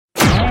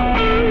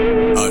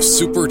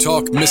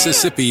SuperTalk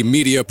Mississippi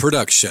Media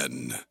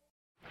Production.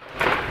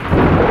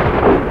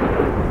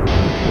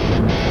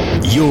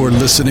 You're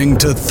listening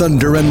to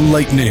Thunder and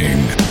Lightning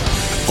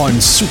on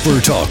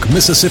SuperTalk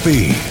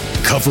Mississippi,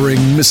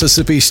 covering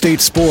Mississippi State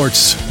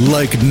sports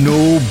like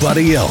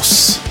nobody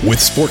else. With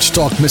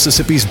SportsTalk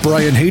Mississippi's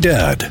Brian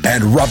Hadad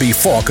and Robbie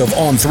Faulk of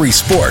On3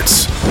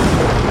 Sports.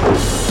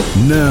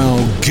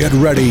 Now get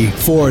ready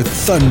for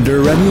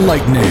Thunder and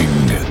Lightning.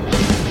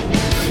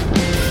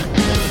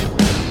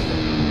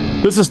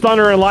 This is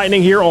Thunder and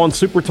Lightning here on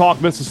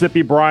SuperTalk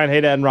Mississippi. Brian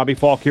Hadad and Robbie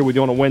Faulk here with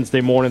you on a Wednesday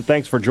morning.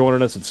 Thanks for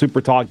joining us at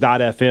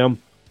supertalk.fm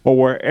or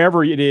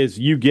wherever it is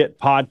you get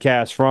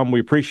podcasts from. We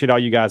appreciate all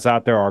you guys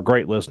out there, our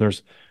great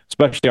listeners,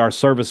 especially our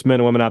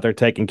servicemen and women out there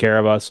taking care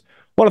of us.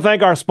 I want to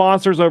thank our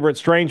sponsors over at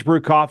Strange Brew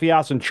Coffee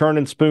House and Churn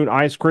and Spoon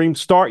Ice Cream.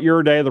 Start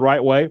your day the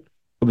right way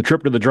with a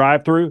trip to the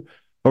drive-thru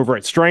over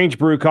at Strange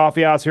Brew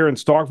Coffee House here in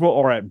Starkville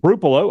or at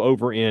Brupolo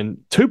over in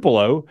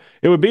Tupelo.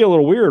 It would be a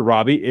little weird,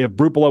 Robbie, if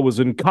Brupolo was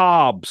in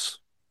Cobbs.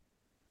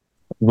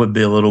 Would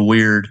be a little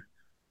weird.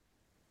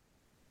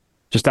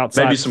 Just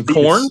outside. Maybe some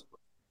corn?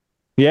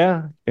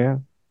 Yeah.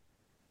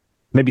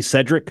 Maybe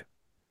Cedric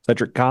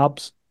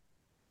Cobbs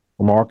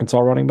from Arkansas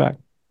running back.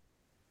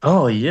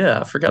 Oh, yeah.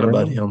 I forgot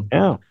about him.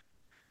 Yeah.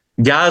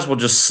 Guys will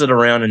just sit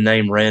around and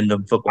name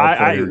random football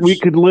players. We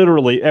could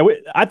literally,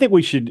 I think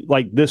we should,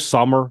 like this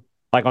summer,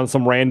 like on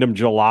some random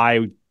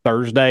July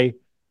Thursday,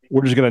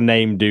 we're just going to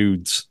name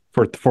dudes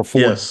for 4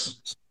 Yes.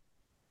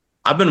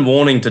 I've been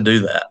wanting to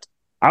do that.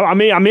 I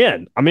mean, I'm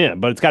in,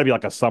 but it's got to be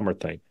like a summer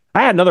thing.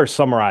 I had another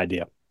summer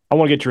idea. I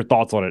want to get your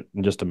thoughts on it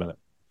in just a minute.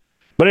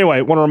 But anyway,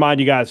 I want to remind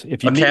you guys,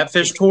 if you need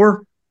catfish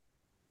tour,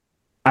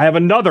 I have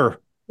another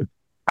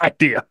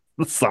idea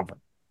this summer.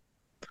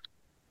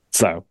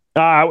 So,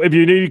 if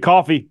you need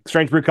coffee,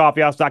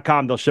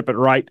 strangebrewcoffeehouse.com, they'll ship it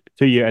right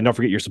to you. And don't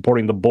forget, you're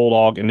supporting the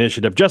Bulldog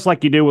Initiative, just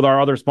like you do with our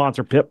other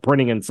sponsor, Pip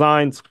Printing and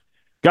Signs.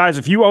 Guys,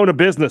 if you own a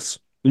business,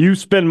 you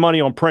spend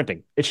money on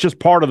printing. It's just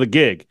part of the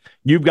gig.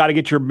 You've got to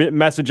get your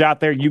message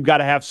out there. You've got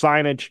to have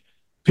signage.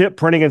 Pip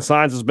Printing and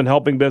Signs has been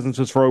helping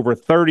businesses for over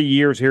 30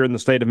 years here in the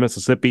state of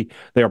Mississippi.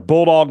 They are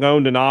Bulldog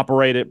owned and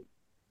operated.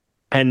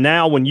 And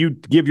now when you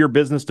give your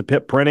business to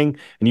Pip Printing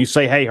and you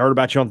say, hey, heard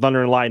about you on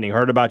Thunder and Lightning,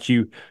 heard about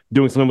you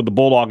doing something with the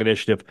Bulldog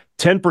Initiative,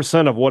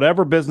 10% of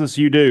whatever business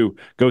you do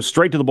goes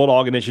straight to the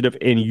Bulldog Initiative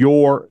in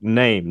your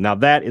name. Now,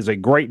 that is a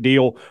great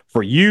deal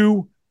for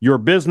you, your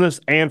business,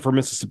 and for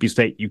Mississippi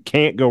State. You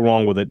can't go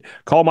wrong with it.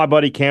 Call my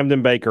buddy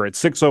Camden Baker at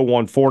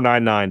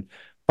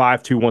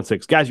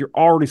 601-499-5216. Guys, you're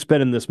already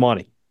spending this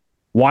money.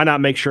 Why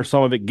not make sure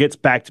some of it gets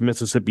back to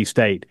Mississippi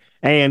State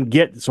and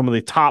get some of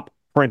the top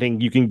printing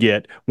you can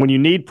get? When you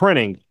need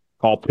printing,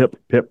 call Pip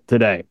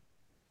today.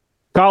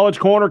 College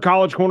Corner,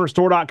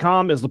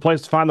 collegecornerstore.com is the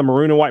place to find the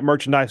maroon and white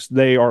merchandise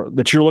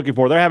that you're looking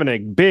for. They're having a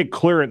big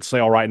clearance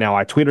sale right now.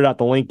 I tweeted out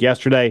the link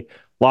yesterday.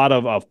 A lot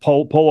of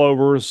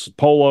pullovers,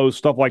 polos,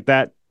 stuff like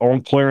that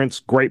on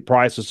clearance, great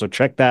prices, so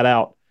check that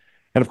out.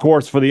 And, of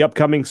course, for the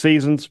upcoming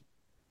seasons,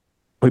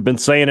 we've been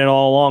saying it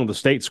all along, the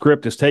state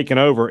script is taking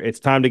over. It's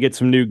time to get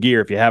some new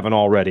gear if you haven't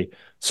already.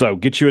 So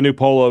get you a new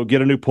polo,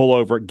 get a new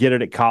pullover, get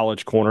it at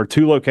College Corner.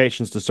 2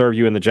 locations to serve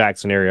you in the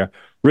Jackson area.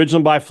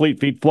 Ridgeland by Fleet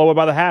Feet, Flowood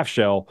by the Half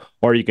Shell,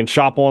 or you can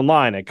shop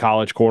online at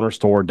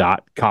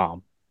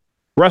collegecornerstore.com.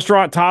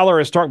 Restaurant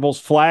Tyler is Starkville's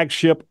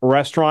flagship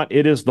restaurant.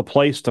 It is the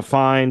place to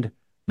find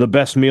the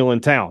best meal in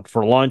town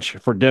for lunch,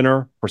 for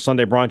dinner, for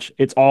Sunday brunch.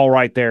 It's all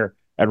right there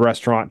at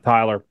Restaurant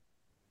Tyler.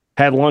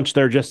 Had lunch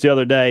there just the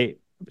other day.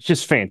 It's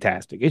just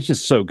fantastic. It's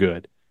just so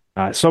good.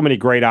 So many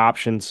great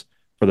options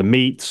for the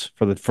meats,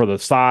 for the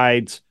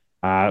sides.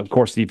 Of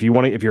course, if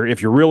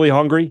you're really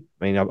hungry,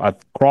 I mean, a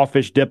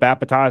crawfish dip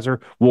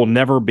appetizer you'll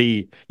never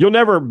be at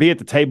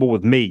the table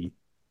with me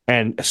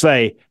and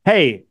say,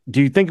 hey,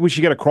 do you think we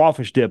should get a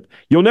crawfish dip?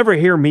 You'll never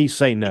hear me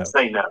say no.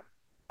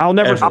 I'll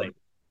never say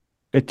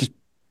it.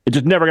 It's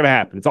just never going to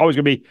happen. It's always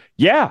going to be,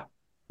 yeah,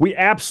 we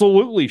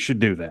absolutely should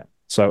do that.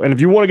 So, and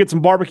if you want to get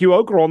some barbecue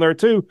okra on there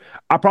too,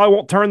 I probably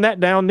won't turn that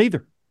down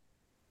neither.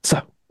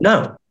 So,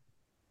 no,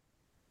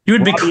 you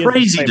would be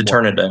crazy to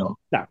turn it down.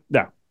 No.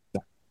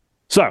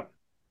 So,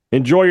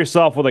 enjoy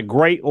yourself with a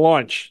great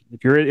lunch.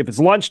 If it's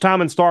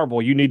lunchtime in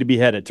Starkville, you need to be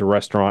headed to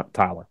Restaurant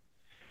Tyler.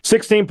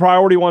 16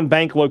 Priority One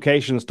Bank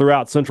locations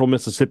throughout Central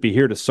Mississippi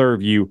here to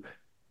serve you.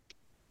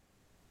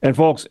 And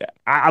folks,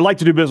 I like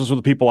to do business with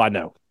the people I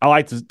know. I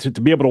like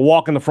to be able to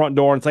walk in the front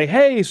door and say,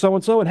 hey,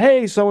 so-and-so, and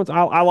hey, so-and-so.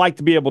 I like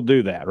to be able to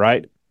do that,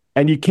 right?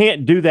 And you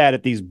can't do that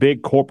at these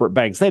big corporate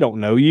banks. They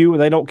don't know you,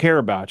 and they don't care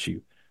about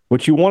you.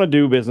 What you want to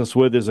do business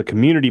with is a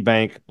community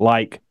bank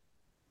like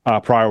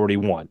Priority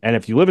One. And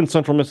if you live in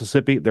Central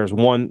Mississippi, there's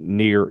one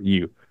near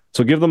you.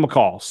 So give them a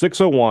call,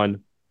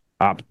 601.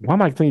 Why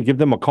am I thinking give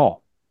them a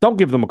call? Don't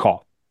give them a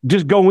call.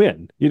 Just go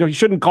in. You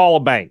shouldn't call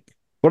a bank.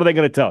 What are they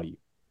going to tell you?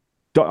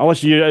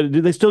 Unless do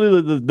they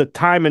still do the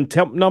time and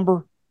temp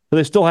number? Do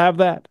they still have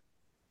that?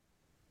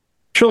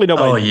 Surely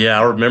nobody. Oh, yeah,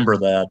 I remember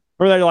that.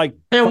 Or they're like,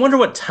 hey, I wonder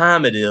what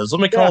time it is.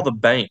 Let me call the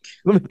bank.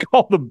 Let me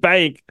call the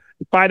bank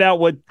and find out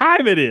what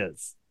time it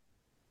is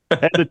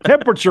and the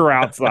temperature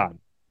outside.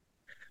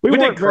 We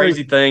did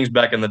crazy things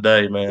back in the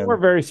day, man. We're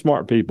very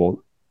smart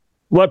people.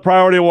 Let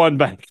priority one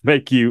bank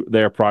make you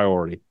their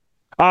priority.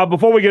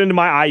 Before we get into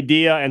my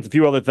idea and a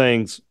few other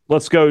things,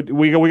 let's go.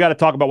 We got to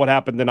talk about what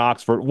happened in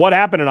Oxford. What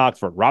happened in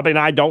Oxford? Robbie and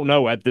I don't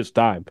know at this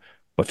time,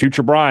 but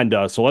future Brian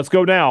does. So let's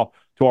go now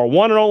to our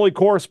one and only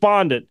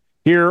correspondent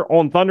here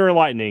on Thunder and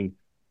Lightning,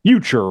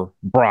 future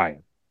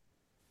Brian.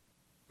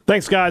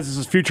 Thanks, guys. This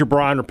is future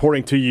Brian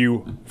reporting to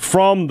you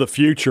from the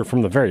future,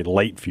 from the very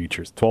late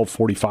future. It's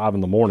 12:45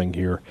 in the morning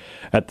here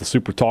at the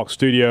SuperTalk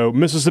studio.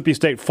 Mississippi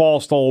State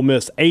falls to Ole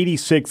Miss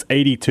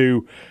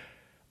 86-82.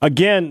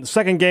 Again,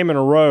 second game in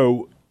a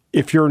row.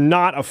 If you're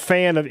not a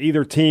fan of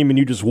either team and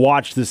you just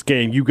watch this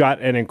game, you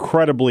got an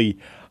incredibly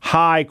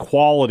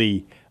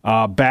high-quality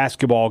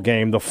basketball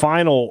game. The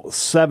final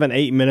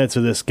 7-8 minutes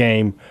of this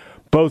game,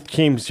 both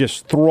teams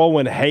just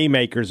throwing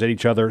haymakers at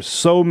each other.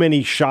 So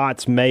many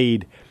shots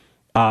made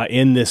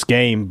in this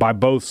game by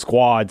both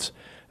squads.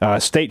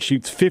 State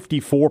shoots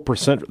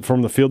 54%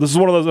 from the field. This is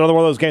another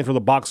one of those games where the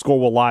box score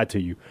will lie to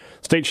you.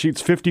 State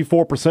shoots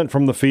 54%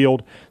 from the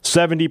field,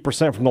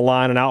 70% from the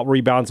line, and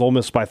out-rebounds Ole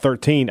Miss by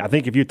 13. I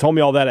think if you told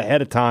me all that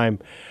ahead of time,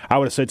 I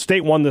would have said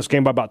State won this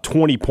game by about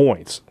 20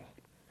 points.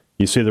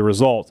 You see the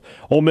results.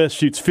 Ole Miss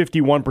shoots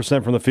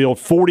 51% from the field,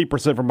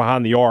 40% from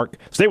behind the arc.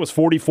 State was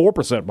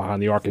 44%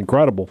 behind the arc.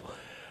 Incredible.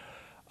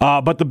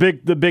 But the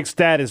big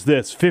stat is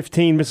this: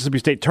 15 Mississippi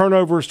State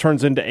turnovers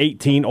turns into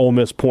 18 Ole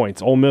Miss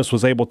points. Ole Miss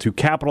was able to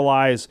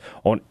capitalize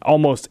on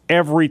almost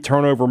every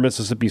turnover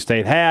Mississippi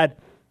State had.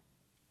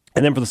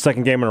 And then for the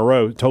second game in a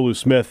row, Tolu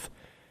Smith,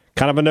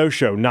 kind of a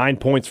no-show. 9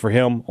 points for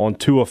him on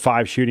 2 of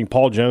 5 shooting.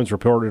 Paul Jones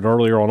reported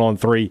earlier on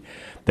 3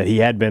 that he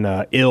had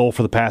been ill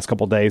for the past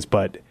couple of days,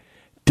 but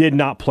did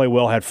not play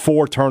well, had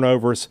 4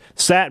 turnovers,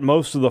 sat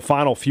most of the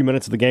final few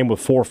minutes of the game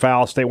with 4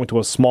 fouls. State went to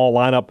a small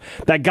lineup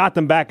that got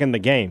them back in the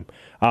game.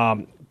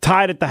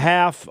 Tied at the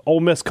half,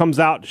 Ole Miss comes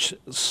out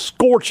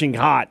scorching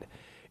hot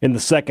in the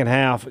second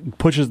half,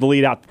 pushes the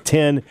lead out to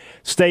 10.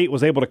 State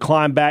was able to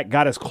climb back,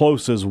 got as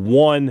close as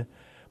 1,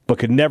 but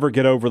could never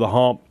get over the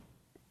hump.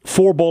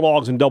 4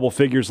 Bulldogs in double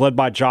figures, led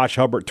by Josh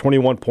Hubbard,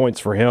 21 points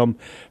for him.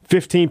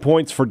 15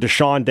 points for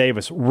Deshaun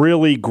Davis.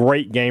 Really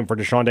great game for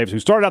Deshaun Davis, who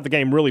started out the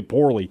game really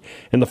poorly.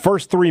 In the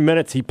first 3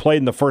 minutes he played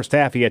in the first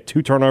half, he had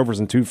 2 turnovers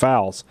and 2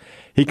 fouls.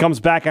 He comes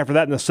back after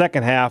that in the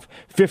second half,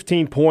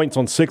 15 points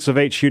on 6 of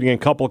 8 shooting,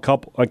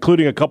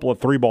 including a couple of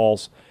 3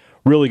 balls.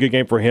 Really good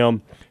game for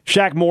him.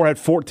 Shaq Moore had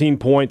 14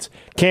 points.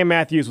 Cam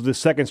Matthews with his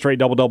second straight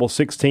double-double,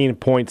 16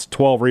 points,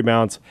 12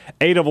 rebounds,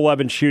 8 of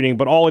 11 shooting.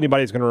 But all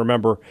anybody's going to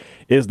remember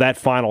is that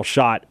final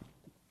shot.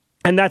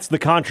 And that's the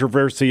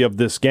controversy of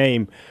this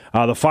game.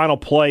 The final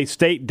play,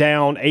 State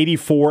down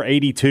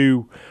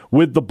 84-82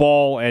 with the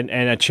ball and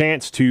a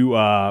chance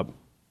to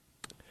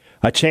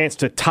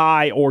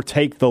tie or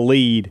take the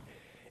lead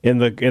in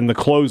the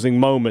closing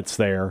moments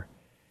there.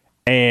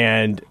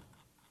 And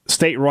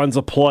State runs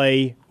a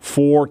play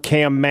for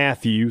Cam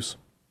Matthews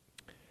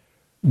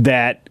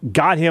that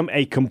got him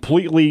a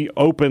completely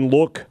open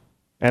look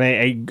and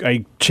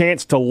a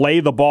chance to lay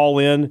the ball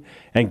in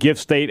and give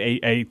State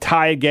a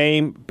tie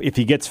game. If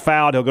he gets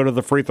fouled, he'll go to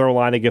the free throw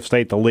line and give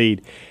State the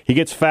lead. He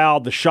gets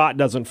fouled, the shot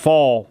doesn't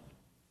fall,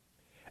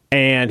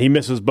 and he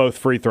misses both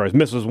free throws.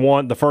 Misses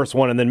one, the first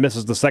one, and then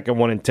misses the second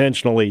one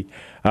intentionally,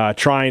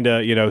 trying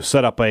to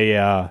set up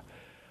a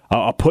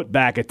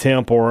putback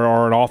attempt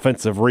or an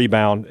offensive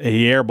rebound.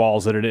 He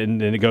airballs it,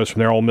 and it goes from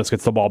there. Ole Miss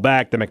gets the ball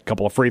back. They make a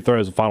couple of free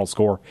throws. The final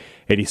score,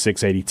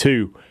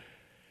 86-82.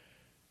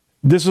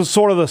 This is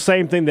sort of the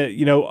same thing that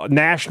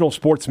national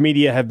sports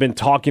media have been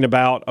talking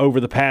about over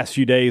the past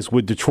few days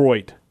with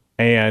Detroit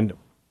and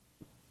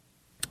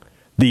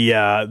the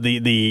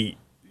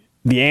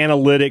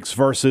analytics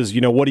versus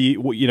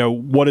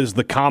what is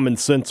the common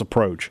sense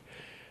approach.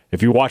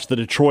 If you watch the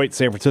Detroit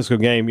San Francisco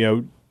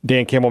game,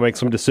 Dan Campbell makes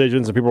some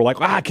decisions, and people are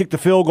like, kick the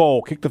field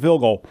goal.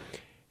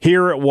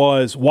 Here it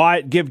was,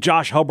 why give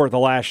Josh Hubbard the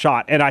last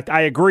shot? And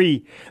I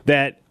agree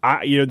that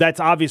that's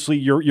obviously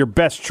your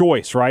best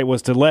choice, right?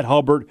 Was to let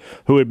Hubbard,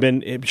 who had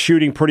been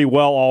shooting pretty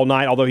well all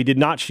night, although he did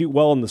not shoot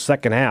well in the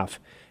second half.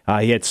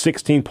 He had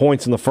 16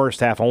 points in the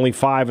first half, only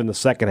 5 in the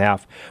second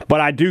half. But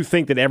I do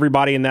think that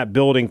everybody in that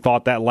building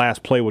thought that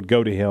last play would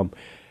go to him.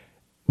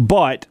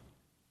 But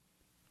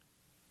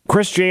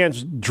Chris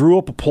Jans drew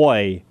up a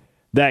play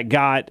that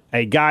got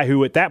a guy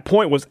who at that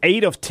point was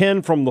 8 of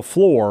 10 from the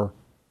floor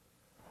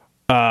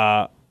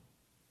an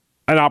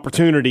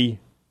opportunity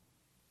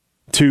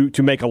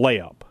to make a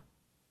layup.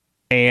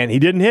 And he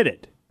didn't hit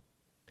it.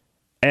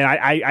 And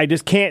I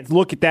just can't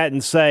look at that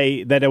and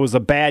say that it was a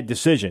bad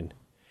decision.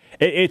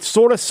 It's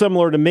sort of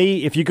similar to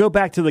me. If you go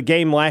back to the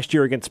game last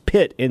year against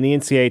Pitt in the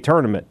NCAA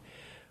tournament,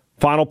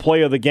 final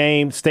play of the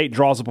game, State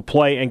draws up a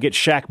play and gets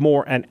Shaq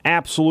Moore an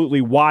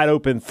absolutely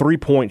wide-open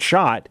three-point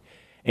shot,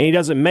 and he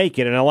doesn't make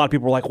it. And a lot of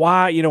people are like,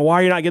 why are you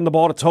not getting the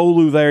ball to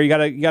Tolu there? You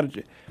got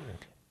to.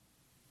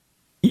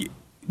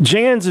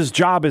 Jans'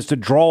 job is to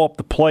draw up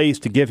the plays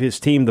to give his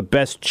team the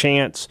best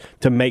chance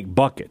to make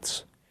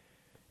buckets.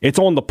 It's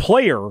on the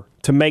player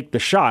to make the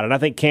shot, and I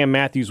think Cam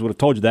Matthews would have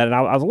told you that. And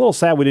I was a little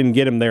sad we didn't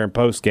get him there in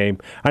postgame.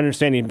 I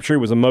understand I'm sure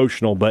he was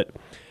emotional, but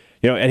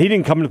and he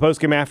didn't come to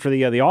postgame after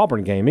the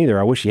Auburn game either.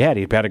 I wish he had.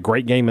 He had a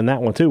great game in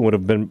that one too. Would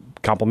have been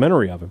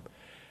complimentary of him.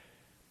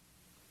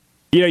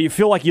 You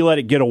feel like you let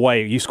it get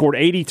away. You scored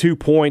 82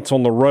 points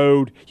on the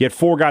road. You had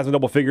 4 guys in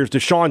double figures.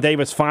 Deshaun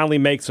Davis finally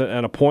makes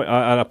an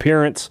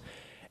appearance,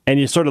 and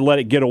you sort of let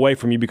it get away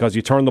from you because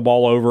you turn the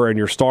ball over and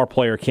your star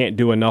player can't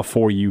do enough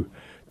for you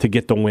to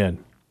get the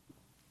win.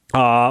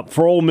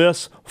 For Ole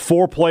Miss,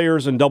 4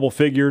 players in double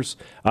figures.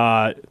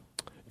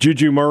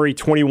 Juju Murray,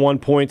 21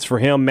 points for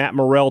him. Matt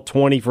Morrell,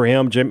 20 for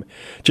him. Jamin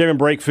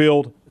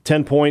Brakefield,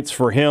 10 points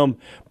for him.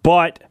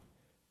 But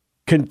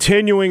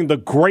continuing the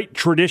great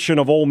tradition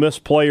of Ole Miss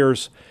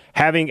players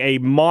having a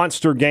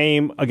monster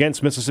game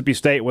against Mississippi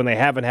State when they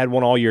haven't had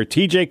one all year.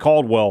 TJ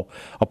Caldwell,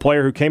 a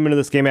player who came into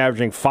this game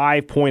averaging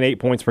 5.8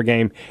 points per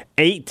game,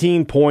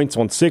 18 points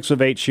on 6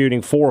 of 8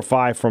 shooting, 4 or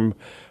 5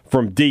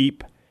 from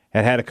deep,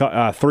 and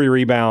had 3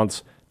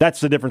 rebounds. That's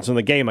the difference in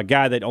the game. A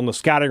guy that on the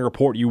scouting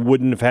report you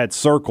wouldn't have had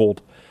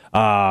circled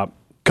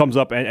comes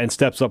up and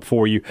steps up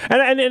for you.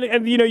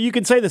 And you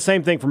can say the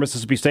same thing for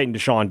Mississippi State and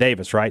Deshaun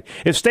Davis, right?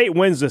 If State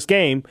wins this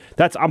game,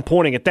 I'm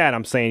pointing at that.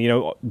 I'm saying,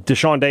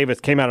 Deshaun Davis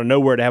came out of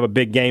nowhere to have a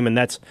big game, and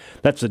that's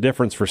the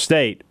difference for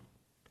State.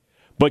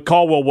 But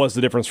Caldwell was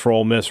the difference for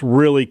Ole Miss,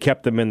 really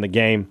kept them in the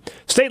game.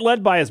 State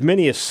led by as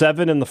many as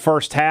 7 in the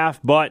first half,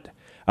 but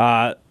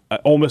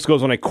Ole Miss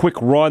goes on a quick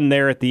run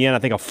there at the end. I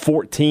think a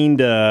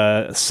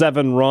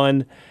 14-7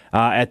 run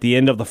at the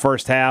end of the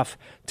first half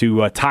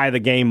to tie the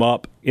game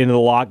up going into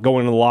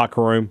the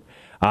locker room.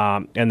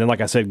 And then,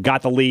 like I said,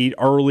 got the lead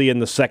early in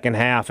the second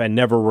half and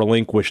never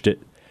relinquished it.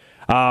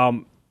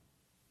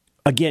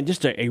 Again,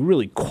 just a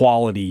really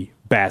quality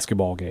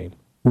basketball game.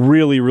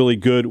 Really, really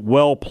good,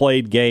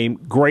 well-played game,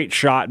 great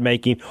shot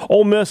making.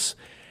 Ole Miss,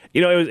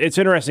 it's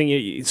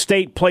interesting.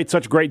 State played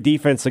such great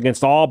defense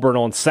against Auburn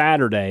on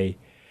Saturday.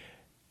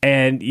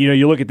 And,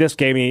 you look at this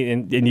game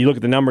and you look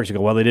at the numbers, you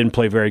go, well, they didn't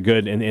play very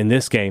good in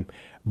this game.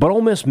 But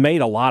Ole Miss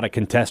made a lot of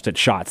contested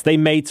shots. They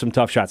made some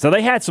tough shots. Now,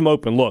 they had some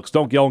open looks.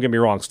 Don't get me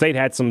wrong. State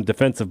had some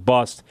defensive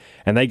busts,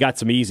 and they got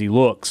some easy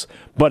looks.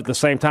 But at the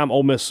same time,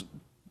 Ole Miss,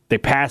 they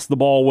passed the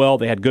ball well.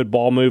 They had good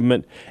ball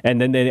movement.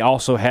 And then they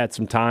also had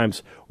some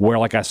times where,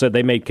 like I said,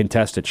 they made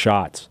contested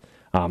shots.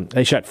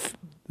 They shot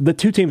the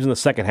 2 teams in the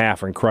second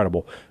half are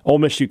incredible. Ole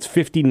Miss shoots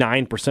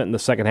 59% in the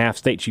second half.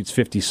 State shoots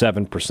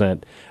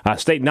 57%.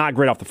 State not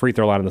great off the free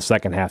throw line in the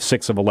second half,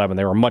 6 of 11.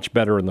 They were much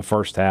better in the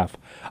first half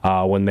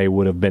when they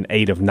would have been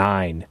 8 of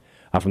 9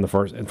 from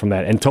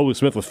that. And Tolu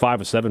Smith was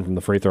 5 of 7 from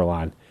the free throw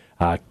line.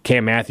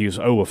 Cam Matthews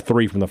 0 of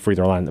 3 from the free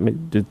throw line. I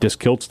mean, just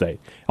killed State.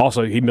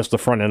 Also, he missed the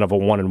front end of a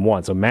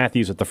 1-and-1. So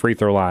Matthews at the free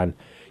throw line.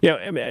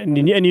 And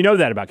you know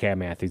that about Cam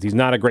Matthews. He's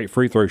not a great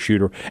free throw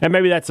shooter. And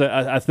maybe that's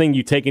a thing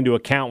you take into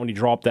account when you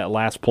draw up that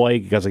last play,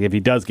 because if he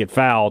does get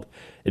fouled,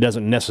 it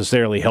doesn't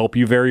necessarily help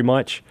you very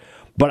much.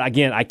 But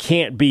again, I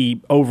can't be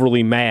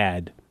overly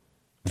mad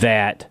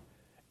that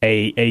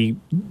a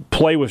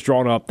play was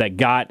drawn up that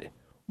got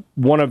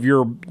one of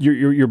your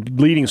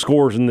leading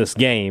scorers in this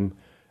game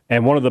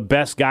and one of the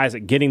best guys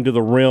at getting to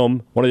the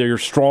rim, one of your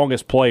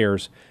strongest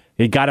players,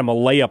 he got him a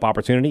layup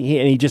opportunity,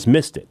 and he just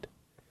missed it.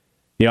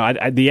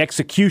 The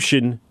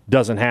execution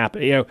doesn't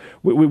happen.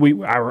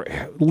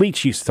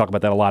 Leach used to talk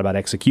about that a lot, about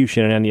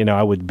execution, and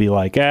I would be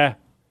like, it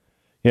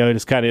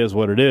just kind of is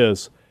what it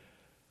is.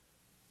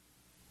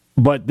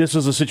 But this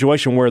is a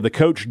situation where the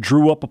coach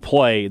drew up a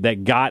play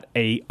that got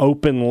a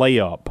open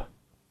layup,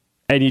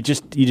 and you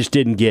just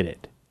didn't get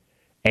it,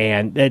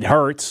 and it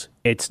hurts.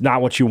 It's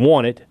not what you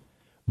wanted,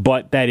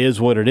 but that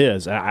is what it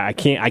is. I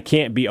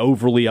can't be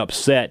overly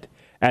upset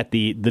at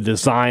the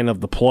design of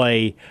the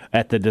play,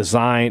 at the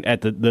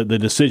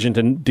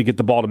decision to get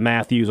the ball to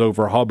Matthews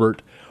over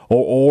Hubbard,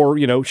 or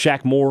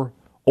Shaq Moore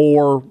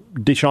or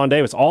Deshaun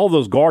Davis. All of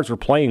those guards were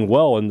playing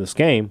well in this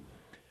game,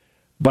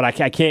 but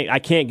I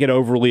can't get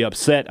overly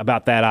upset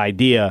about that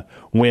idea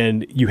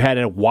when you had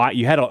an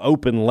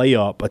open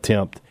layup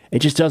attempt. It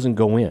just doesn't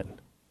go in.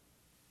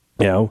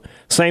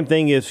 Same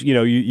thing is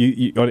you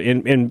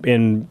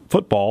in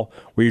football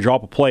where you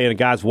drop a play and a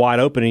guy's wide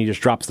open and he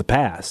just drops the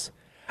pass.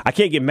 I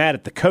can't get mad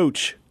at the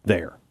coach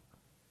there.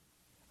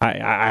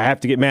 I have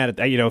to get mad at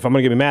if I'm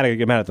going to get mad, I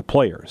get mad at the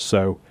players.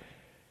 So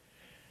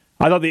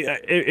I thought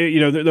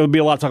there'll be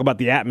a lot of talk about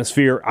the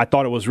atmosphere. I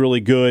thought it was really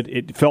good.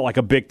 It felt like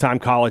a big time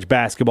college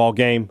basketball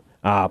game.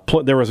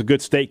 There was a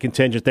good State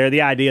contingent there.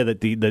 The idea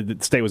that the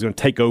State was going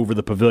to take over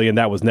the Pavilion,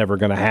 that was never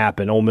going to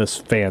happen. Ole Miss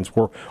fans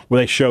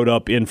they showed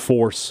up in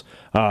force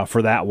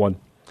for that one.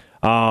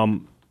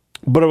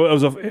 But it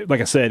was, like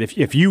I said,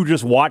 if you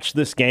just watched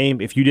this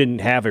game, if you didn't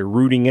have a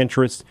rooting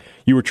interest,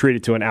 you were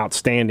treated to an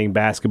outstanding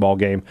basketball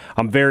game.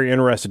 I'm very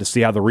interested to see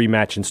how the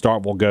rematch in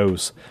Starkville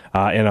goes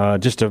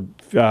in just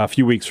a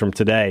few weeks from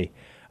today.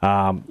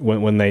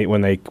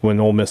 When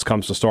Ole Miss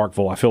comes to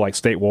Starkville, I feel like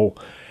State will.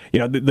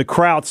 The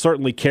crowd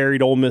certainly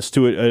carried Ole Miss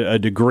to a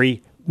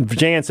degree.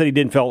 Jan said he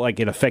didn't feel like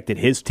it affected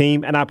his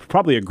team, and I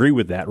probably agree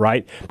with that,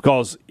 right?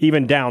 Because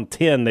even down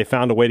 10, they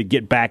found a way to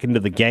get back into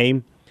the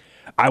game.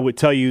 I would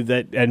tell you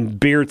that, and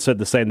Beard said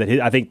the same,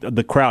 that I think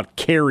the crowd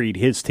carried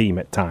his team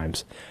at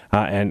times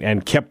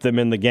and kept them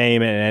in the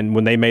game. And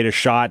when they made a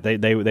shot,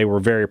 they were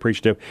very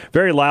appreciative.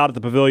 Very loud at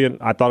the Pavilion.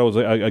 I thought it was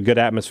a good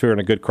atmosphere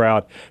and a good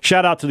crowd.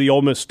 Shout out to the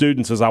Ole Miss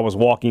students as I was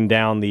walking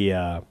down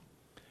the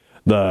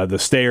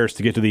stairs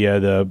to get to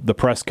the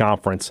press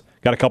conference.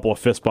 Got a couple of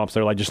fist bumps.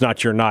 They're like, just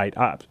not your night.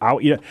 I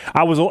won't lie.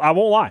 I was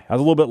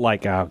a little bit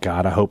like, oh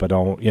God, I hope I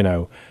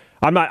don't.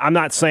 I'm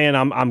not saying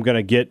I'm going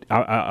to get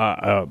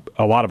a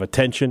lot of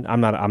attention.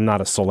 I'm not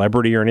a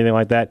celebrity or anything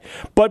like that.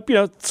 But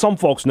some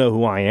folks know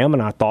who I am,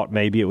 and I thought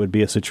maybe it would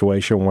be a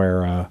situation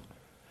where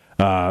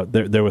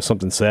there was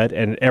something said,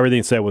 and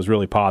everything said was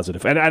really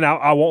positive. And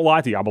I won't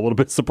lie to you, I'm a little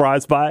bit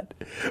surprised by it,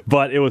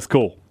 but it was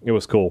cool. It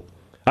was cool.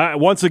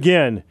 Once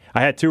again,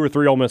 I had 2 or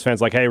 3 Ole Miss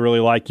fans like, hey,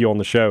 really like you on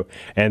the show.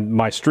 And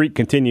my streak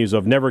continues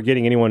of never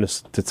getting anyone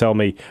to tell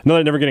me,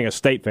 never getting a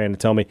State fan to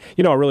tell me,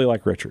 I really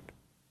like Richard.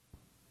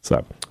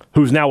 So,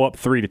 who's now up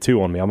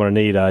 3-2 on me. I'm going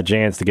to need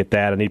Jans to get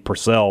that. I need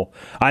Purcell.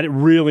 I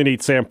really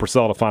need Sam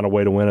Purcell to find a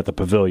way to win at the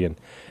Pavilion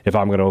if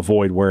I'm going to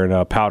avoid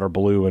wearing powder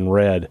blue and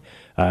red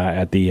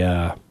at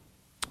the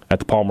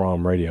Palmer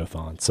Home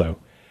Radiothon. So,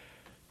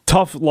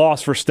 tough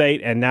loss for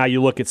State, and now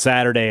you look at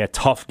Saturday, a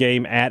tough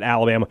game at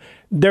Alabama.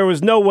 There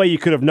was no way you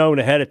could have known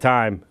ahead of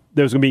time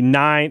there was going to be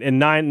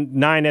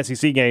nine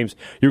SEC games.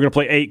 You're going to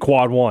play 8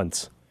 quad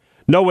ones.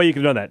 No way you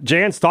could have done that.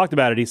 Jans talked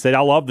about it. He said, I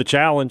love the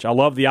challenge. I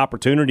love the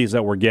opportunities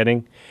that we're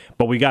getting,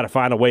 but we got to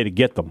find a way to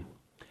get them.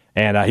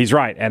 And he's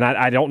right. And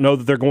I don't know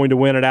that they're going to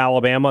win at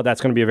Alabama.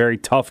 That's going to be a very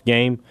tough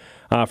game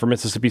for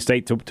Mississippi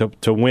State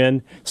to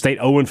win. State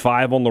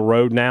 0-5 on the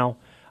road now.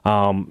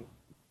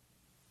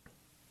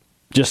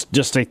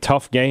 Just a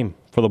tough game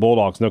for the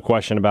Bulldogs, no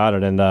question about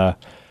it. And a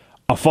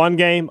fun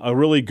game, a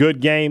really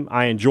good game.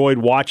 I enjoyed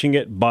watching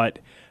it, but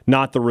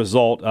not the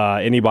result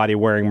anybody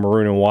wearing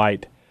maroon and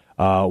white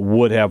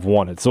would have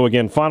wanted. So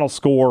again, final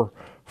score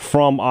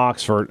from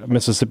Oxford: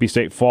 Mississippi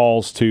State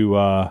falls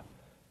to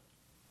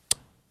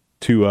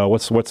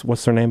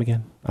what's their name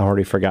again? I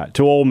already forgot.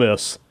 To Ole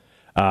Miss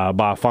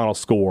by a final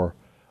score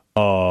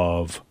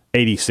of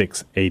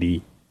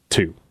 86-82.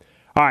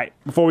 All right,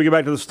 before we get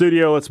back to the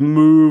studio, let's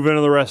move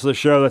into the rest of the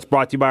show. That's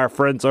brought to you by our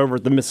friends over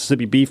at the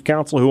Mississippi Beef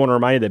Council, who want to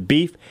remind you that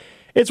beef,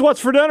 it's what's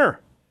for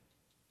dinner.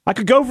 I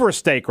could go for a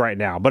steak right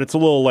now, but it's a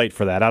little late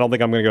for that. I don't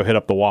think I'm going to go hit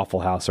up the Waffle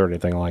House or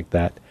anything like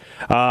that.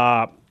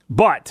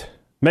 But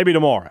maybe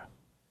tomorrow.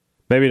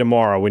 Maybe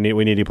tomorrow we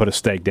need to put a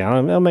steak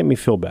down. It'll make me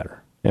feel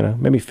better.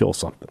 Make me feel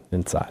something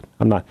inside.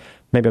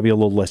 Maybe I'll be a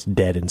little less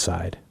dead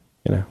inside.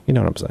 You know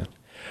what I'm saying?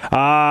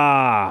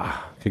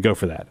 I could go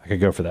for that. I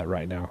could go for that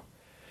right now.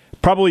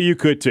 Probably you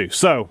could too.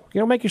 So,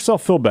 make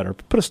yourself feel better.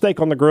 Put a steak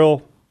on the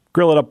grill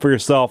it up for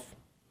yourself.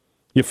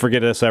 You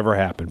forget this ever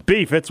happened.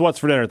 Beef, it's what's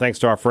for dinner, thanks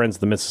to our friends,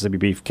 the Mississippi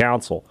Beef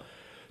Council.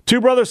 Two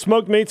Brothers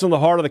Smoked Meats in the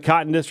heart of the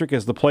Cotton District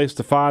is the place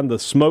to find the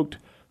smoked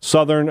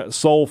Southern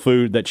soul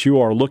food that you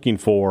are looking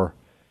for.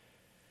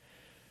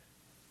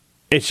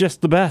 It's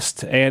just the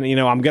best, and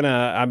I'm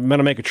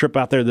gonna make a trip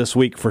out there this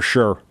week for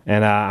sure,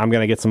 and I'm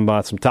gonna get some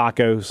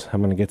tacos.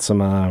 I'm gonna get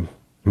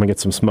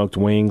some smoked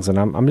wings, and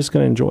I'm just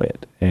gonna enjoy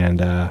it. And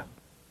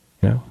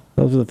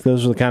those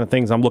are the kind of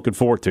things I'm looking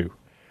forward to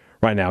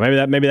right now.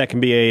 Maybe that can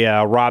be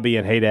a Robbie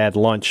and Hadad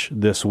lunch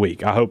this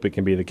week. I hope it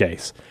can be the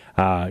case.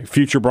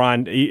 Future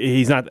Brian,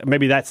 he's not.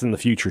 Maybe that's in the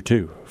future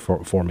too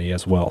for me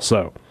as well.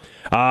 So,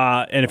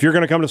 and if you're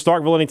going to come to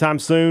Starkville anytime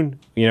soon,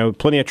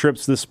 plenty of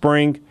trips this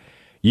spring.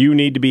 You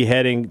need to be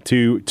heading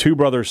to Two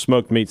Brothers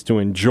Smoked Meats to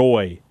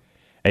enjoy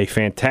a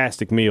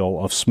fantastic meal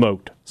of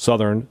smoked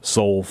Southern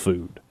soul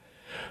food.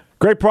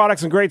 Great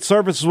products and great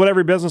service is what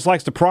every business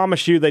likes to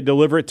promise you. They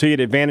deliver it to you at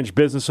Advantage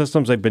Business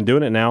Systems. They've been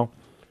doing it now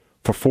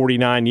for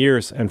 49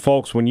 years. And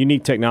folks, when you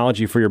need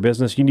technology for your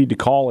business, you need to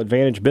call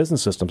Advantage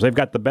Business Systems. They've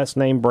got the best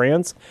name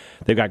brands.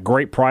 They've got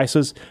great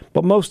prices.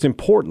 But most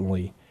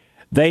importantly,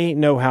 they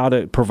know how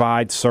to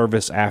provide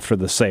service after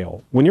the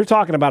sale. When you're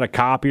talking about a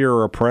copier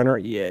or a printer,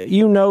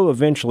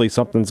 eventually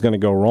something's going to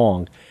go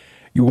wrong.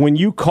 When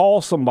you call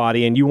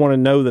somebody and you want to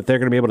know that they're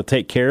going to be able to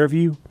take care of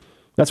you,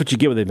 that's what you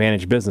get with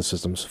Advantage Business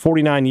Systems.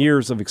 49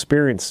 years of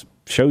experience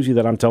shows you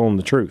that I'm telling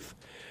the truth.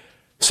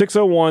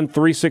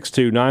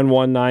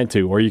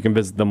 601-362-9192, or you can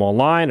visit them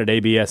online at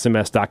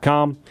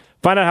absms.com.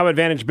 Find out how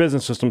Advantage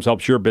Business Systems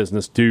helps your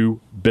business do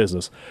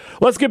business.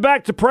 Let's get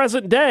back to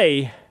present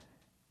day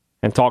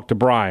and talk to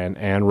Brian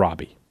and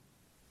Robbie.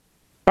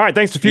 All right,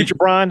 thanks to Future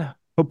Brian.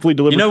 Hopefully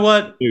deliver. You know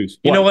what? News.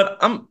 You know what?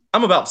 I'm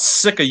about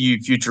sick of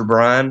you, Future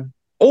Brian.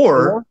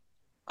 Or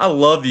I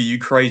love you, you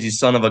crazy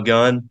son of a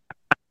gun.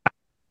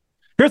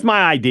 Here's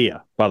my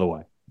idea, by the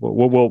way.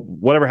 We'll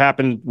whatever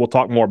happened, we'll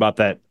talk more about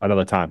that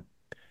another time.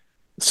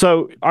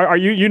 So, are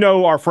you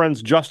our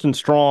friends Justin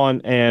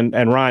Strawn and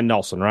Ryan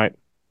Nelson, right?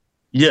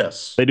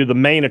 Yes. They do the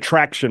Main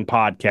Attraction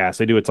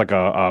podcast. It's like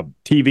a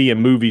TV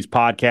and movies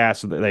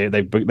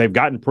podcast. They've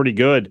gotten pretty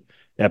good.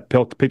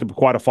 Picked up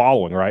quite a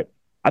following, right?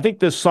 I think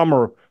this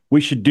summer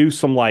we should do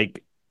some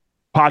like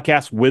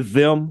podcast with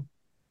them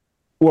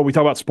where we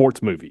talk about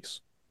sports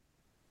movies?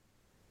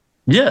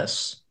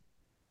 Yes.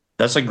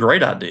 That's a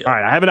great idea. All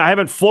right, I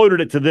haven't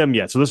floated it to them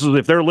yet. So this is,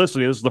 if they're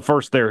listening, this is the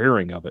first they're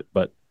hearing of it.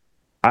 But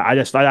I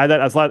like,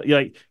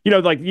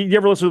 you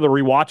ever listen to the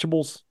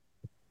Rewatchables?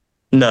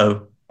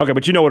 No. Okay,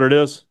 but you know what it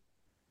is?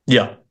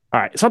 Yeah. All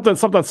right, something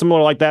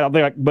similar like that. I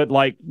think, but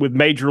like with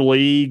Major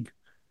League,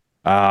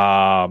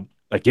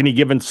 like Any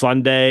Given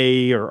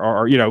Sunday,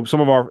 or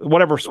some of our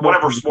whatever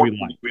sport we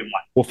like.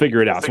 We'll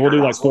figure it out. So we'll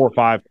do like 4 or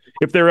 5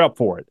 if they're up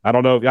for it. I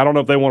don't know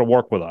if they want to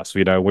work with us.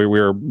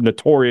 We're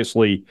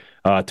notoriously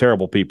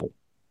terrible people.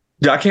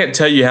 Yeah, I can't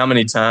tell you how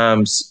many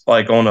times,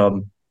 like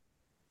on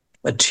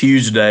a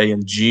Tuesday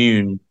in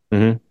June,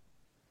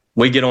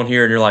 we get on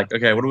here and you're like,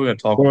 okay, what are we going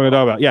to talk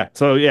about? Yeah,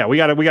 so yeah, we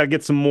got to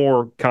get some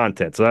more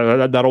content.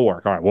 So that'll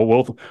work. All right,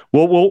 we'll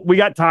we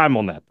got time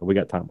on that. We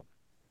got time.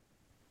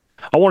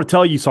 I want to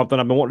tell you something.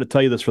 I've been wanting to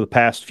tell you this for the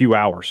past few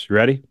hours. You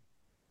ready?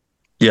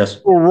 Yes.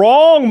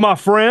 Wrong, my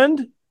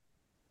friend.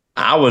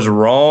 I was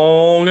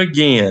wrong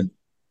again.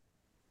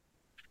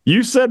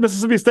 You said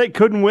Mississippi State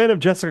couldn't win if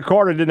Jessica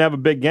Carter didn't have a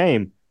big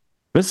game.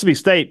 Mississippi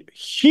State,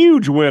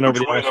 huge win over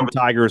the LSU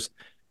Tigers,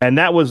 and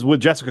that was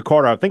with Jessica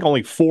Carter. I think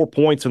only 4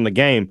 points in the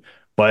game,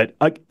 but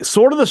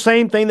sort of the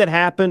same thing that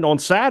happened on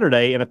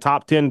Saturday in a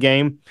top 10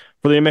 game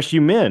for the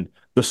MSU men.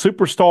 The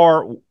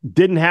superstar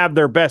didn't have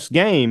their best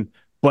game,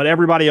 but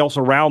everybody else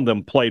around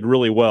them played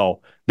really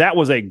well. That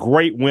was a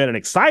great win, an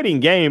exciting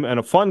game, and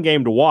a fun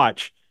game to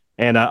watch,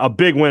 and a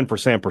big win for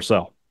Sam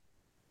Purcell.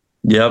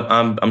 Yep,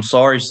 I'm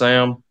sorry,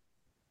 Sam.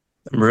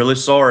 I'm really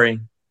sorry.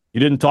 You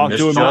didn't talk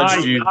to him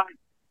nice.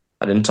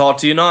 I didn't talk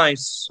to you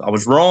nice. I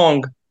was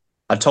wrong.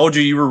 I told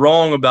you were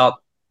wrong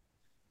about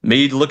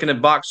me looking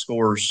at box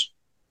scores.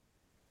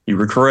 You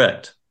were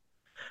correct.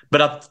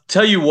 But I'll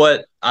tell you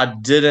what I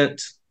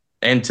didn't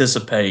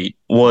anticipate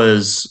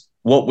was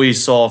what we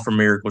saw from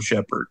Miracle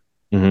Shepherd.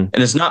 And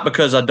it's not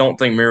because I don't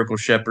think Miracle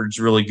Shepherd's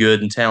really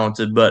good and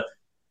talented, but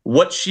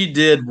what she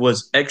did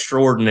was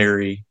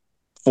extraordinary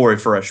for a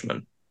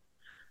freshman.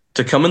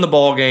 To come in the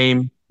ball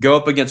game, go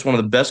up against one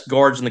of the best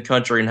guards in the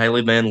country in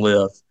Haley Van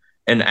Lith,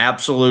 and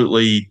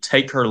absolutely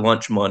take her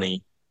lunch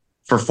money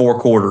for 4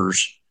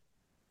 quarters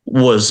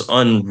was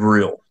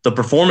unreal. The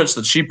performance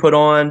that she put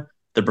on,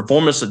 the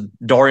performance that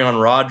Darian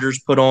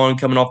Rogers put on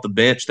coming off the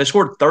bench, they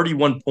scored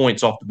 31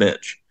 points off the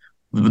bench,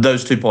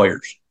 those 2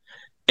 players.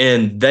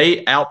 And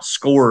they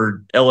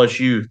outscored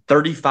LSU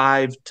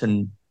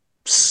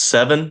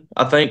 35-7,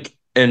 I think,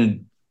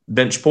 in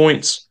bench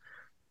points.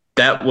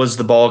 That was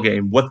the ball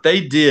game. What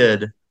they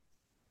did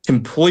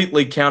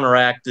completely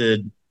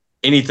counteracted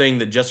anything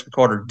that Jessica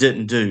Carter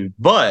didn't do.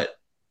 But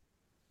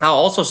I'll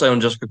also say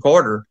on Jessica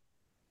Carter,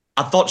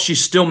 I thought she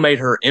still made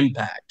her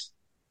impact.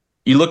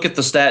 You look at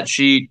the stat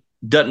sheet,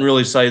 doesn't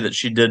really say that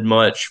she did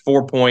much.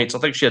 4 points. I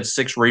think she had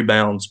 6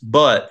 rebounds,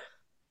 but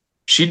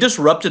she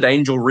disrupted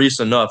Angel Reese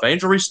enough.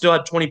 Angel Reese still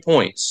had 20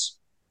 points,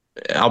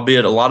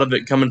 albeit a lot of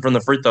it coming from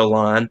the free throw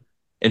line,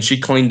 and she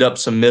cleaned up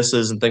some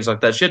misses and things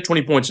like that. She had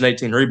 20 points and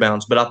 18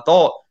 rebounds, but I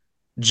thought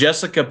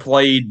Jessica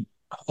played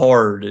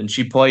hard, and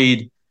she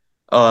played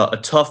a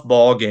tough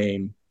ball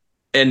game,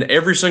 and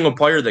every single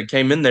player that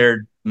came in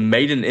there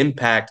made an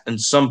impact in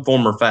some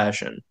form or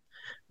fashion.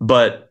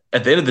 But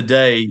at the end of the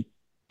day,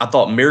 I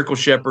thought Miracle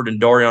Shepherd and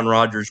Darian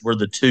Rogers were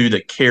the 2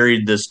 that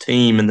carried this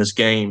team in this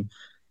game.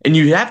 And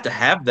you have to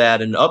have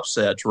that in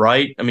upsets,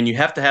 right? I mean, you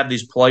have to have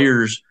these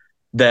players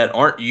that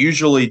aren't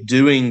usually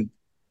doing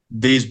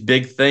these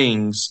big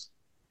things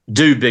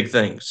do big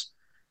things.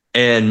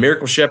 And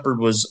Miracle Shepherd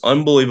was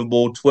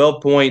unbelievable.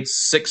 12 points,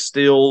 6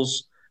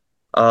 steals,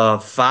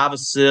 5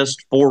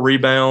 assists, 4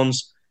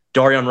 rebounds.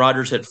 Darian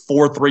Rogers hit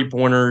 4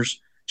 3-pointers.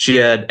 She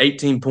had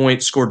 18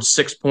 points, scored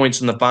 6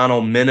 points in the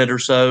final minute or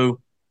so.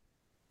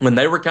 When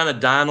they were kind of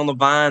dying on the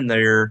vine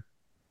there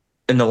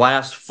in the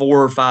last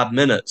 4 or 5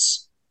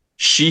 minutes,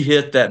 she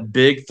hit that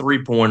big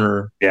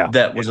 3-pointer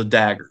that was a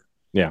dagger.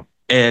 Yeah.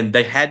 And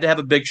they had to have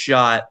a big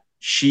shot.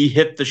 She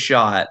hit the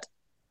shot.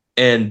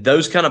 And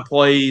those kind of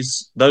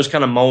plays, those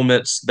kind of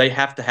moments, they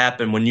have to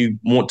happen when you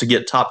want to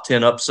get top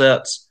 10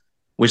 upsets.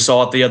 We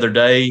saw it the other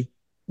day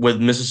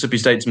with Mississippi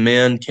State's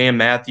men. Cam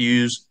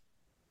Matthews,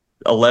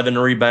 11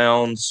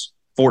 rebounds,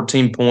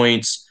 14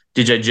 points.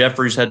 DJ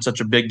Jeffries had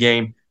such a big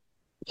game.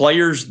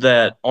 Players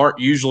that aren't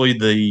usually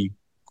the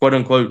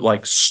quote-unquote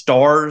like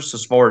stars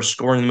as far as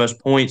scoring the most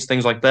points,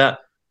 things like that,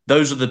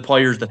 those are the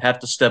players that have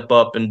to step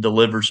up and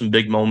deliver some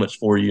big moments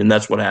for you, and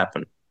that's what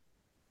happened.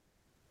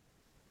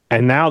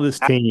 And now this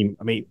team,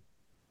 I mean,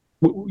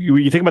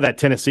 you think about that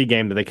Tennessee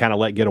game that they kind of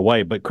let get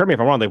away, but correct me if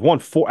I'm wrong, they've won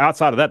 4.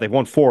 Outside of that, they've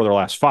won 4 of their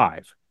last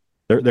 5.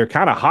 They're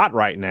kind of hot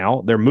right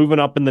now. They're moving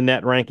up in the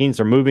net rankings.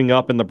 They're moving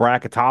up in the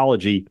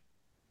bracketology.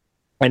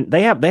 And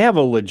they have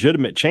a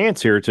legitimate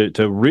chance here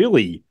to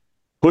really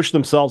push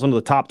themselves into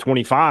the top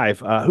 25.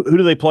 Who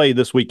do they play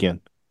this weekend?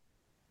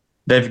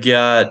 They've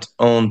got,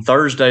 on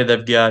Thursday,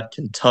 they've got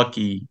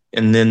Kentucky,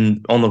 and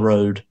then on the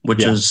road,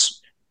 which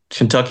is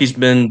Kentucky's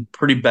been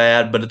pretty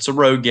bad, but it's a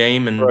road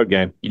game, and road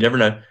game. You never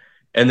know.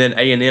 and then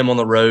A&M on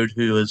the road,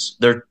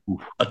 they're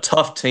a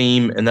tough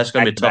team, and that's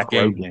going to be a tough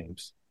game. Road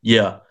games.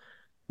 Yeah,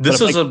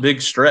 this is a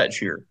big stretch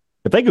here.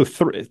 If they go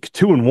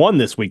 2-1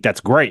 this week,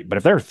 that's great. But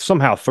if they're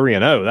somehow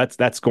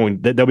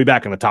 3-0, they'll be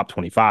back in the top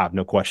 25,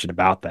 no question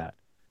about that.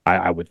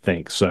 I would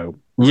think so.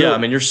 Really? Yeah, I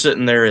mean, you're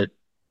sitting there at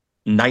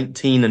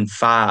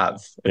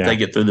 19-5 if they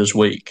get through this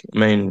week. I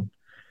mean,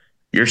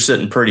 you're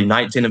sitting pretty.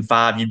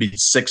 19-5, you'd be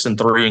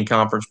 6-3 in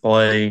conference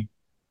play.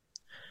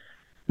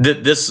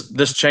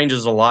 This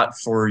changes a lot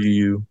for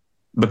you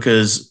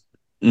because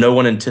no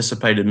one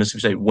anticipated Mississippi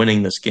State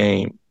winning this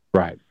game.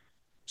 Right.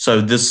 So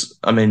this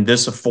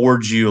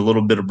affords you a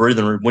little bit of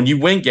breathing room. When you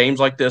win games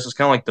like this, it's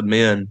kind of like the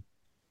men.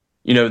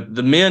 You know,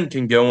 the men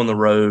can go on the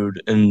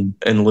road and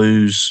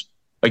lose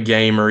a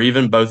game or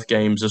even both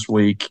games this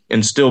week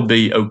and still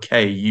be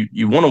okay.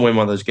 You want to win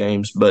one of those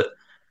games, but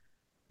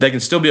they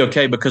can still be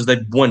okay because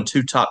they've won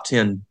 2 top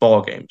 10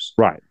 ball games.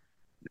 Right.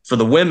 For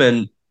the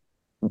women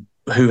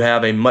who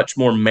have a much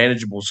more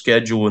manageable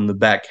schedule in the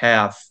back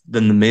half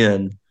than the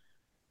men,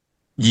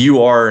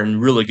 you are in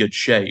really good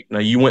shape. Now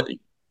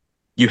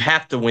you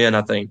have to win,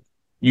 I think.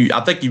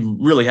 I think you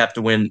really have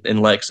to win in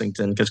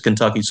Lexington because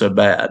Kentucky's so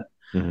bad.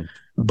 Mm-hmm.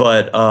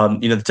 But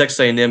the Texas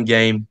A&M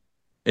game,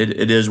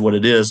 it is what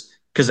it is.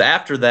 Because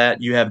after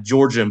that, you have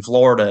Georgia and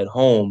Florida at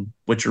home,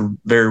 which are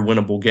very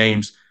winnable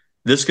games.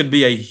 This could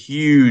be a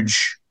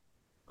huge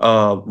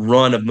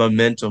run of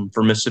momentum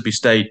for Mississippi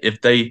State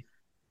if they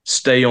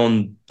stay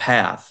on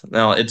path.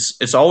 Now,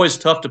 it's always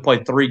tough to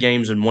play 3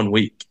 games in 1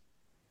 week.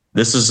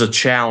 This is a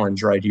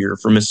challenge right here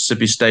for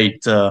Mississippi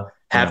State to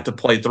have to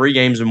play 3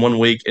 games in 1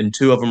 week, and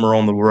 2 of them are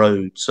on the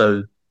road.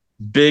 So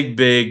big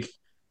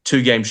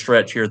 2-game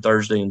stretch here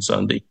Thursday and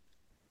Sunday.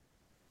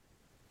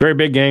 Very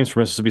big games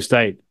for Mississippi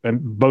State,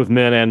 and both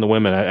men and the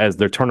women, as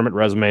their tournament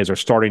resumes are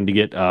starting to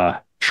get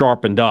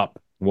sharpened up.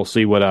 We'll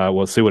see what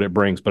it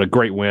brings, but a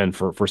great win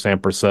for Sam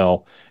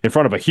Purcell in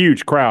front of a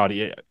huge crowd.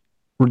 Did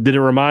it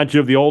remind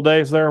you of the old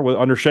days there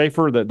under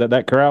Schaefer,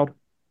 that crowd?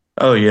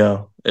 Oh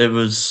yeah, it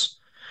was.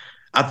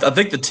 I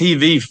think the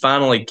TV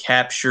finally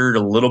captured a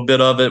little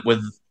bit of it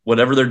with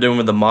whatever they're doing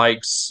with the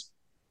mics.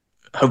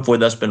 Hopefully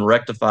that's been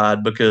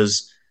rectified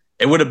because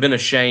it would have been a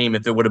shame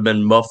if it would have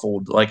been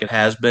muffled like it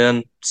has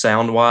been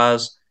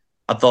sound-wise.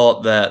 I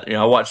thought that,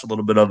 I watched a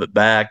little bit of it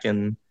back,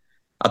 and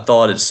I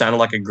thought it sounded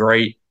like a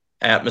great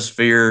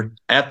atmosphere.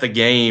 At the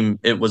game,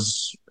 it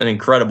was an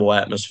incredible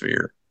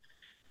atmosphere,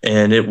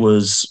 and it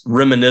was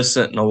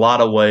reminiscent in a lot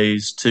of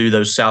ways to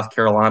those South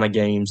Carolina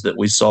games that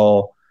we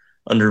saw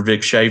under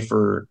Vic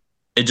Schaefer.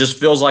 It just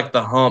feels like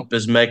the hump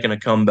is making a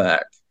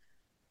comeback,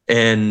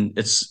 and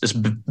it's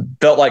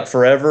felt like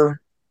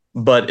forever,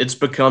 but it's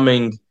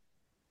becoming –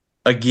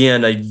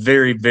 again, a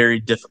very, very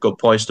difficult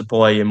place to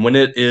play. And when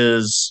it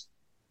is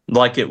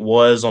like it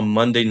was on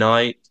Monday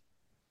night,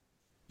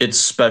 it's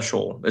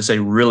special. It's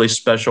a really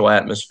special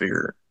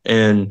atmosphere.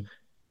 And,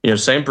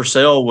 Sam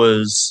Purcell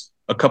was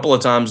a couple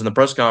of times in the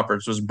press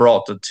conference was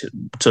brought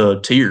to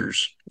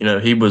tears.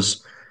 He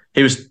was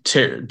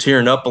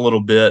tearing up a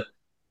little bit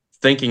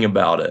thinking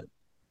about it.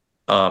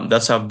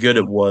 That's how good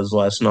it was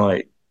last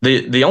night.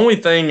 The only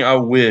thing I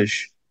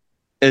wish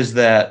is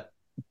that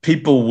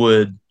people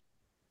would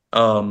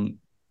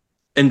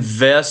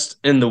invest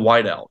in the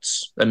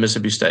whiteouts at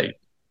Mississippi State.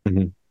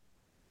 Mm-hmm.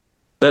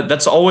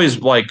 That's always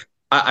like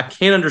I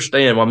can't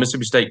understand why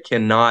Mississippi State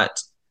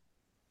cannot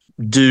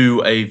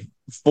do a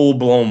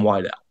full-blown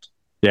whiteout.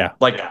 Yeah,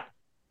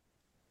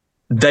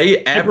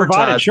 they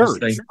advertised shirts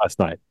this thing last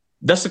night.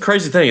 That's the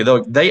crazy thing.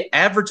 They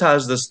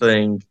advertised this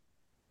thing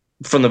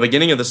from the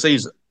beginning of the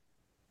season,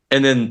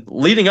 and then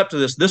leading up to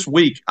this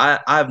week,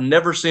 I've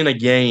never seen a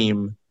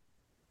game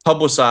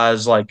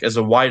publicized like as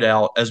a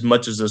whiteout as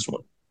much as this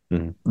one.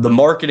 Mm-hmm. The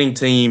marketing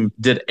team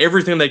did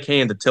everything they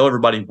can to tell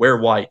everybody wear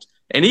white.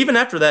 And even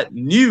after that,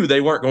 knew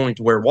they weren't going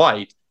to wear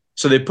white.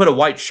 So they put a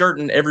white shirt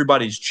in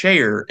everybody's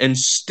chair, and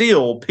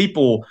still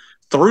people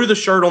threw the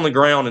shirt on the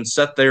ground and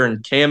sat there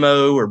in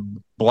camo or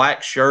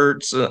black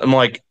shirts. I'm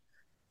like,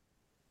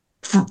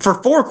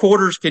 for 4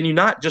 quarters, can you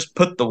not just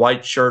put the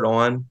white shirt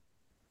on?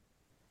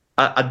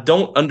 I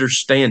don't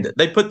understand it.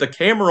 They put the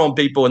camera on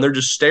people, and they're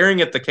just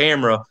staring at the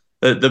camera.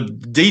 The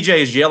DJ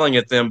is yelling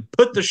at them,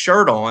 put the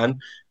shirt on,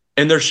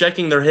 and they're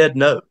shaking their head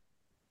no.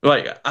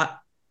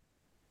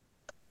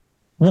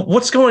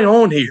 What's going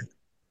on here?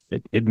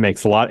 It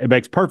makes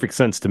perfect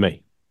sense to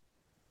me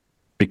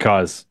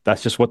because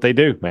that's just what they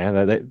do,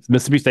 man.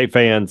 Mississippi State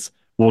fans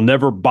will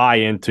never buy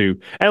into.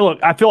 And look,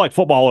 I feel like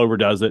football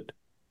overdoes it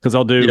because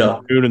they'll do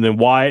maroon and then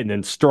white and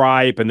then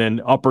stripe and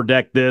then upper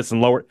deck this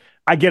and lower.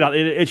 I get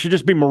it. It should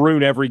just be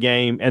maroon every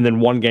game and then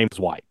one game's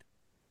white.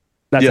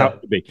 That's how it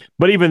should be.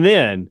 But even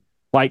then,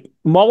 like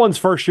Mullen's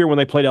first year when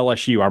they played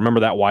LSU, I remember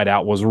that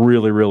whiteout was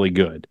really, really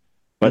good.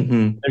 But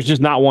there's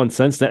just not one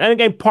since then. And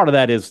again, part of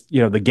that is,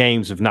 the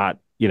games have not,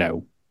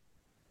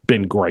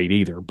 been great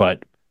either.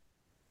 But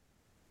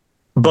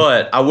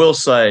I will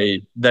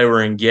say they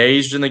were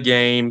engaged in the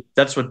game.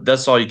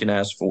 That's all you can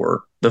ask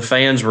for. The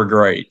fans were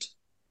great.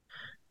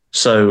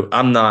 So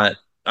I'm not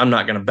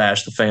going to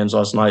bash the fans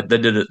last night. They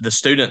did it. The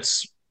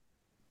students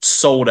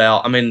sold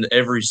out. I mean,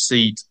 every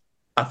seat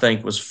I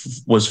think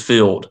was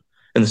filled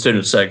in the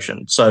student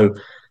section. So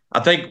I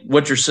think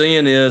what you're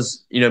seeing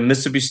is,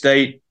 Mississippi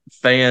State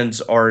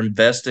fans are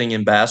investing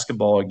in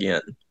basketball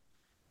again.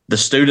 The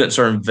students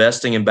are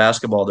investing in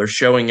basketball. They're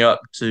showing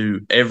up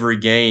to every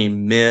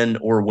game, men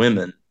or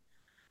women.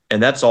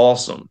 And that's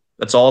awesome.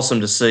 That's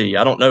awesome to see.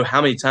 I don't know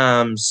how many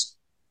times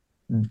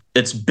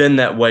it's been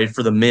that way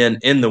for the men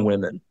and the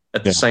women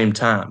at the same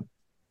time.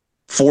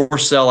 4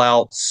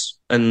 sellouts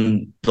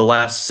in the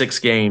last 6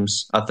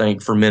 games, I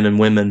think, for men and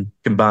women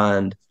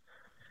combined.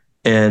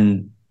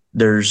 And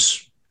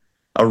there's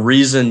a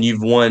reason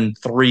you've won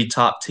 3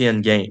 top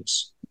 10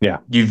 games. Yeah.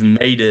 You've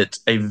made it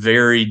a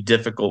very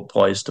difficult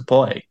place to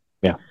play.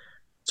 Yeah.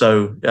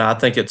 So I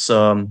think it's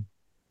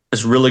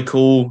really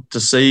cool to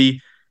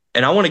see.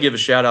 And I want to give a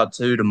shout out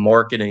to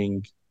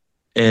marketing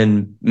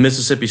and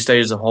Mississippi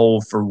State as a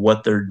whole for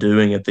what they're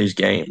doing at these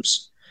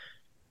games.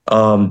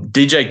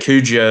 DJ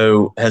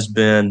Cujo has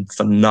been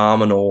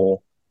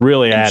phenomenal.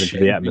 Really added to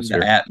the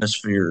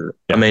atmosphere.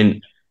 Yeah. I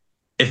mean,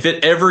 if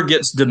it ever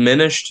gets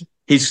diminished,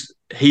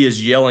 he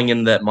is yelling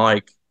into that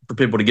mic for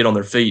people to get on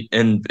their feet,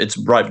 and it's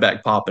right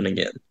back popping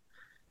again.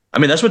 I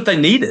mean, that's what they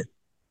needed.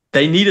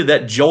 They needed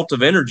that jolt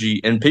of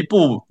energy, and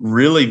people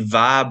really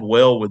vibe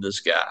well with this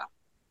guy.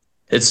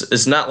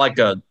 It's not like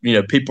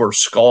people are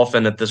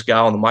scoffing at this guy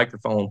on the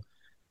microphone.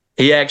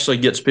 He actually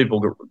gets people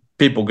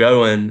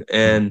going,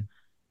 and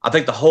I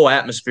think the whole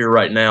atmosphere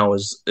right now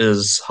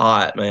is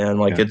hot, man.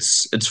 Like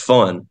it's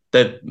fun.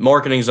 That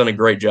marketing's done a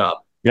great job.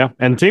 Yeah,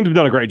 and the teams have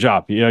done a great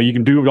job. You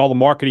can do all the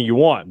marketing you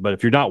want, but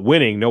if you're not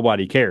winning,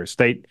 nobody cares.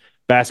 State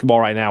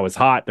basketball right now is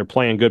hot. They're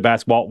playing good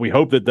basketball. We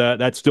hope that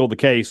that's still the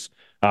case.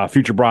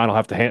 Future Brian will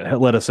have to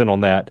let us in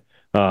on that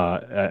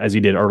as he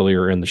did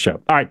earlier in the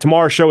show. All right,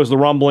 tomorrow's show is the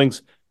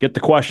Rumblings. Get the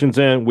questions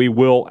in. We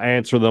will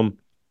answer them.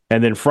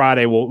 And then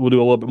Friday, we'll do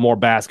a little bit more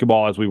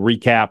basketball as we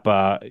recap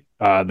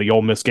the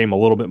Ole Miss game a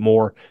little bit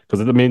more.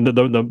 Because, I mean,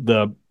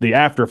 the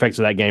after effects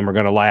of that game are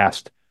going to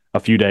last a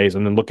few days,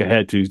 and then look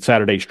ahead to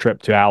Saturday's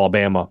trip to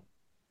Alabama,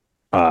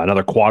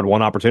 another quad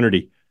one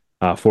opportunity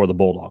for the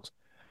Bulldogs.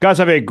 Guys,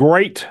 have a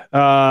great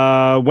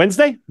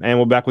Wednesday, and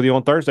we'll be back with you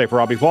on Thursday. For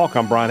Robbie Faulk,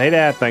 I'm Brian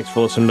Hadad. Thanks for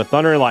listening to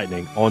Thunder and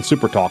Lightning on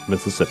SuperTalk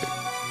Mississippi.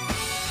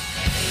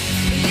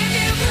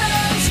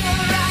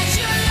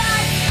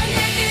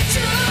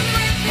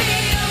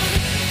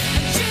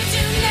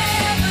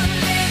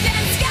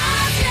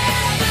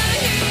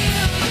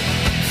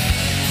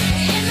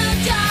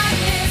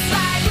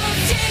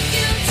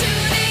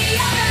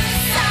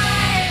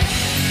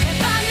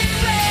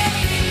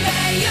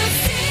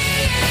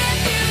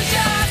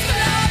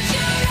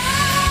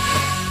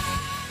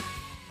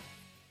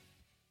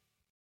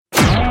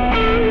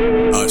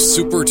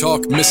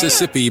 SuperTalk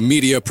Mississippi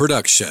Media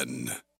Production.